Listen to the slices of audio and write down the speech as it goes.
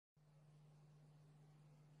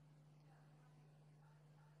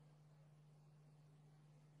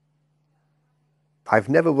I've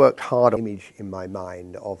never worked hard on an image in my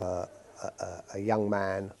mind of a young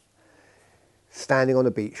man standing on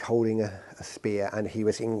a beach holding a spear, and he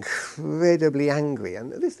was incredibly angry.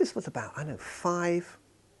 And this was about, I don't know,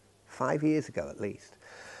 five years ago at least.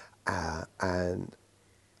 And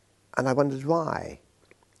I wondered why.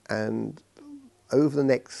 And over the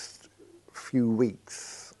next few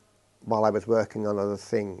weeks, while I was working on other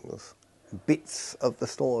things, bits of the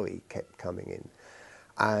story kept coming in.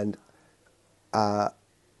 And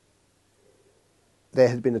there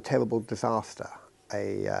had been a terrible disaster.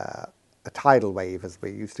 A tidal wave, as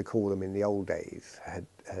we used to call them in the old days, had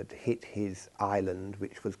hit his island,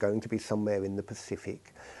 which was going to be somewhere in the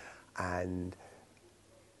Pacific, and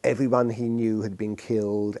everyone he knew had been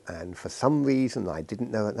killed, and for some reason I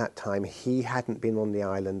didn't know at that time, he hadn't been on the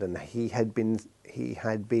island, and he had been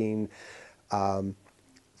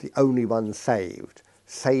the only one saved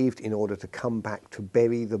in order to come back to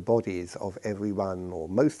bury the bodies of everyone or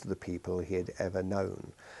most of the people he had ever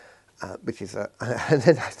known, which is and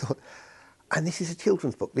then I thought, and this is a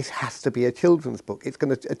children's book. This has to be a children's book. It's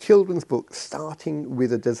a children's book starting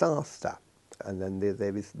with a disaster. And then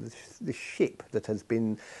there is this ship that has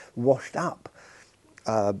been washed up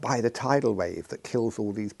by the tidal wave that kills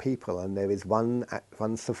all these people. And there is one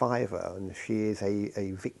survivor, and she is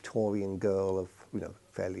a Victorian girl of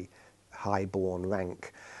fairly high-born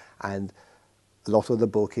rank. And a lot of the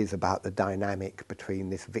book is about the dynamic between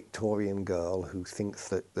this Victorian girl who thinks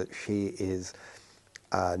that she is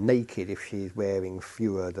naked if she's wearing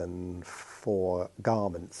fewer than 4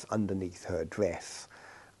 garments underneath her dress,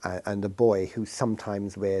 and a boy who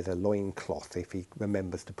sometimes wears a loincloth if he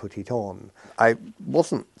remembers to put it on. I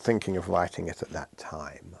wasn't thinking of writing it at that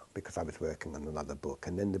time because I was working on another book,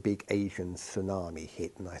 and then the big Asian tsunami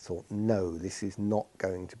hit, and I thought, no, this is not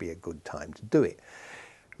going to be a good time to do it.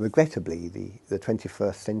 Regrettably, the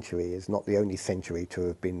 21st century is not the only century to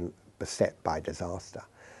have been beset by disaster.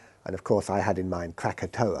 And of course I had in mind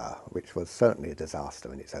Krakatoa, which was certainly a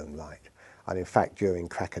disaster in its own right. And in fact, during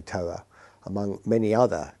Krakatoa, among many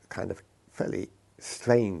other kind of fairly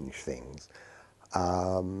strange things,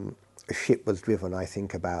 a ship was driven, I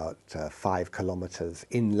think, about 5 kilometers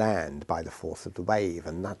inland by the force of the wave,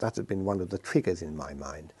 and that had been one of the triggers in my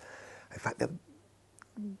mind. In fact,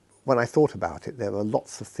 when I thought about it, there were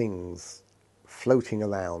lots of things floating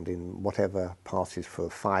around in whatever passes for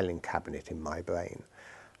a filing cabinet in my brain,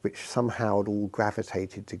 which somehow had all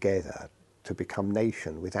gravitated together to become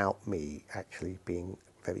Nation without me actually being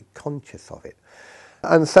very conscious of it.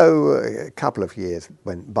 And so a couple of years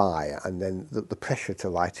went by, and then the pressure to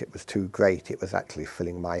write it was too great. It was actually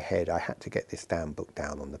filling my head. I had to get this damn book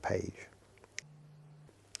down on the page.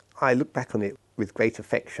 I look back on it with great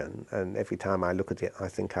affection, and every time I look at it, I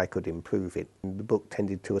think I could improve it. The book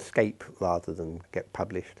tended to escape rather than get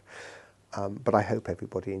published, but I hope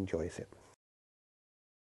everybody enjoys it.